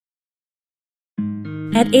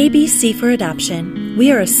At ABC for Adoption,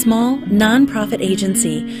 we are a small, non-profit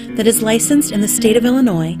agency that is licensed in the state of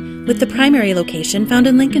Illinois with the primary location found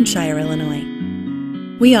in Lincolnshire, Illinois.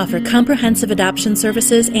 We offer comprehensive adoption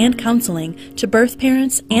services and counseling to birth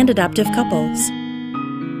parents and adoptive couples.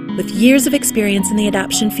 With years of experience in the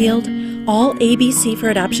adoption field, all ABC for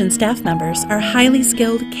Adoption staff members are highly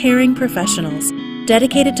skilled, caring professionals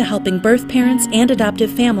dedicated to helping birth parents and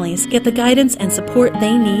adoptive families get the guidance and support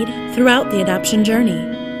they need throughout the adoption journey.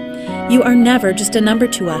 You are never just a number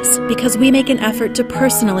to us because we make an effort to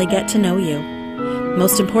personally get to know you.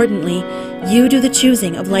 Most importantly, you do the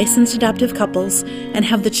choosing of licensed adoptive couples and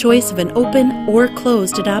have the choice of an open or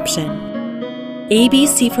closed adoption.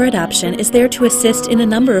 ABC for Adoption is there to assist in a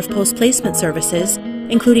number of post-placement services,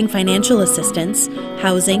 including financial assistance,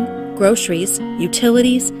 housing, groceries,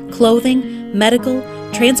 utilities, clothing, medical,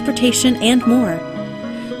 transportation, and more.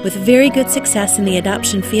 With very good success in the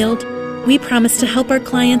adoption field, we promise to help our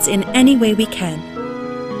clients in any way we can.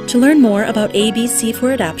 To learn more about ABC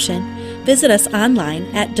for Adoption, visit us online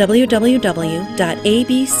at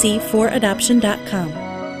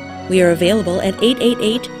www.abcforadoption.com. We are available at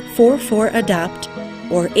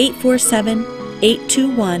 888-44-ADOPT or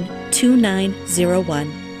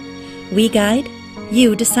 847-821-2901. We guide,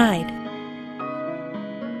 you decide.